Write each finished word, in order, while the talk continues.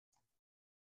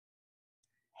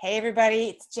Hey everybody,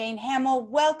 it's Jane Hamill.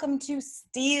 Welcome to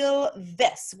Steal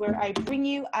This, where I bring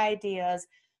you ideas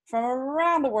from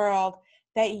around the world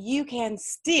that you can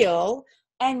steal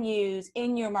and use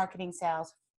in your marketing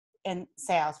sales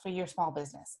for your small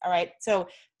business. All right. So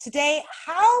today,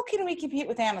 how can we compete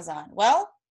with Amazon? Well,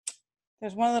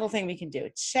 there's one little thing we can do.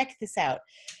 Check this out.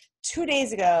 2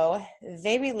 days ago,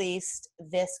 they released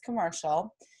this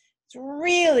commercial. It's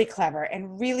really clever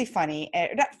and really funny,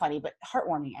 not funny, but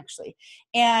heartwarming actually.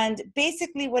 And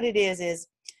basically what it is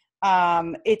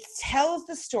it tells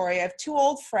the story of two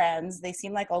old friends. They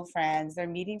seem like old friends. They're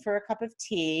meeting for a cup of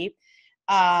tea.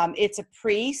 It's a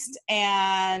priest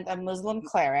and a Muslim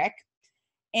cleric.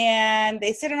 And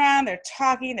they sit around, they're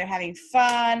talking, they're having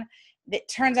fun. It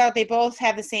turns out they both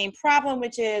have the same problem,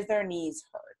 which is their knees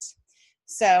hurt.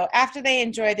 So after they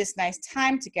enjoy this nice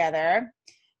time together,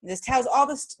 this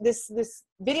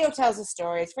video tells a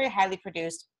story. It's very highly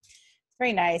produced. It's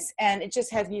very nice. And it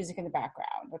just has music in the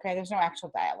background. Okay. There's no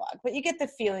actual dialogue, but you get the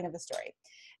feeling of the story.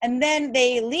 And then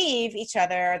they leave each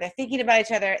other. They're thinking about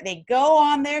each other. They go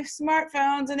on their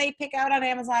smartphones and they pick out on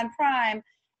Amazon Prime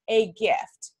a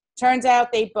gift. Turns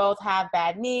out they both have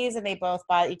bad knees and they both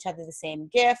bought each other the same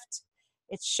gift.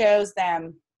 It shows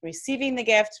them receiving the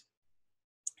gift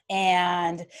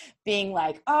and being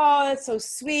like, oh, that's so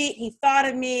sweet. He thought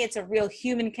of me. It's a real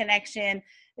human connection.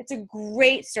 It's a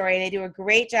great story. They do a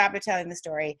great job of telling the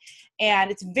story.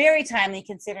 And it's very timely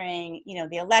considering,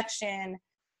 the election,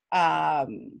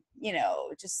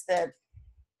 just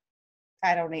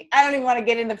I don't even want to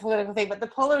get into the political thing, but the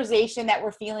polarization that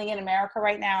we're feeling in America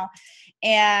right now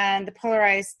and the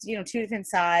polarized, two different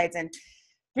sides and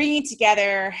bringing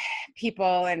together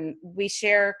people, and we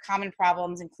share common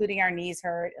problems, including our knees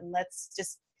hurt, and let's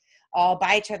just all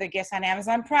buy each other gifts on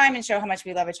Amazon Prime and show how much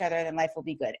we love each other, then life will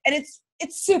be good. And it's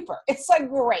super. It's like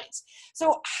great.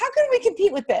 So how can we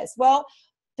compete with this? Well,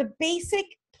 the basic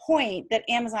point that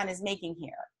Amazon is making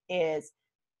here is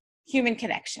human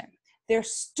connection. They're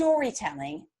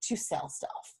storytelling to sell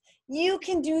stuff. You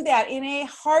can do that in a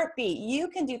heartbeat. You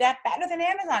can do that better than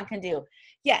Amazon can do.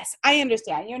 Yes, I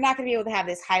understand. You're not going to be able to have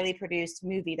this highly produced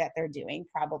movie that they're doing,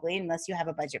 probably, unless you have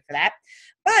a budget for that.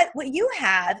 But what you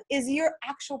have is your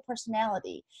actual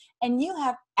personality, and you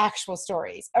have actual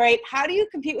stories. All right, how do you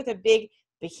compete with a big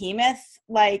behemoth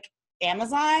like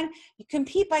Amazon? You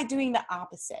compete by doing the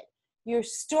opposite. You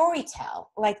storytell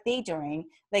like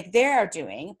they're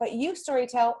doing, but you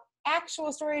storytell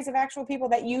actual stories of actual people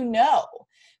that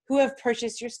who have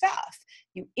purchased your stuff.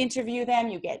 You interview them,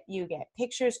 you get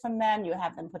pictures from them, you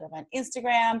have them put up on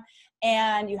Instagram,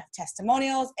 and you have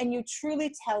testimonials, and you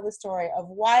truly tell the story of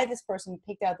why this person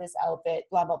picked out this outfit,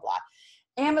 blah, blah, blah.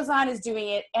 Amazon is doing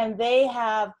it, and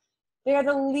they're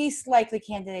the least likely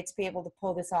candidate to be able to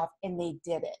pull this off, and they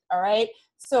did it, all right?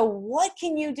 So what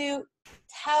can you do?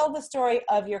 Tell the story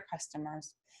of your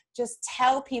customers. Just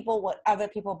tell people what other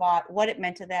people bought, what it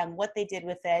meant to them, what they did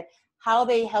with it, how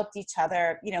they helped each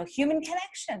other, human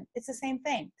connection. It's the same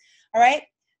thing. All right.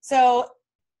 So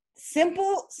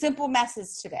simple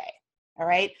message today. All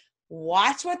right.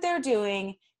 Watch what they're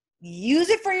doing. Use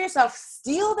it for yourself.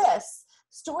 Steal this.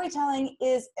 Storytelling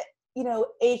is,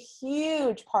 a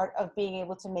huge part of being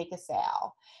able to make a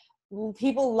sale.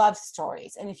 People love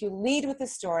stories. And if you lead with a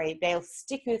story, they'll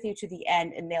stick with you to the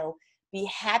end, and they'll be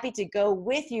happy to go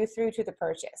with you through to the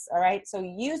purchase. All right. So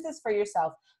use this for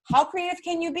yourself. How creative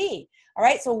can you be? All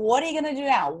right. So what are you going to do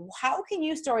now? How can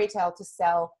you storytell to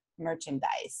sell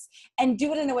merchandise and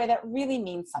do it in a way that really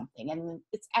means something and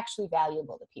it's actually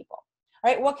valuable to people?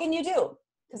 All right. What can you do?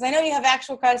 Because I know you have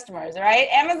actual customers. All right.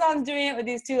 Amazon's doing it with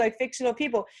these two fictional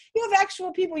people. You have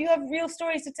actual people. You have real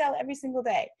stories to tell every single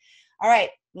day. All right.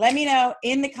 Let me know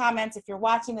in the comments if you're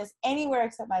watching this anywhere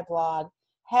except my blog.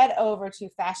 Head over to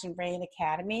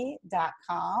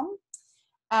fashionbrainacademy.com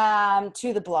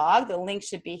to the blog. The link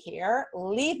should be here.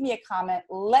 Leave me a comment.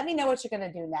 Let me know what you're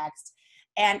going to do next.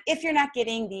 And if you're not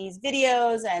getting these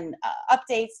videos and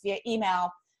updates via email,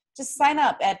 just sign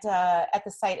up at the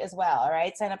site as well. All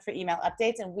right. Sign up for email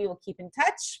updates and we will keep in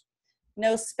touch.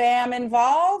 No spam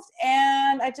involved.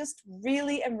 And I just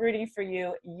really am rooting for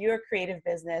you, your creative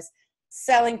business,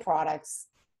 selling products.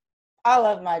 I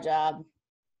love my job.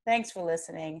 Thanks for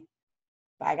listening.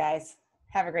 Bye, guys.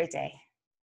 Have a great day.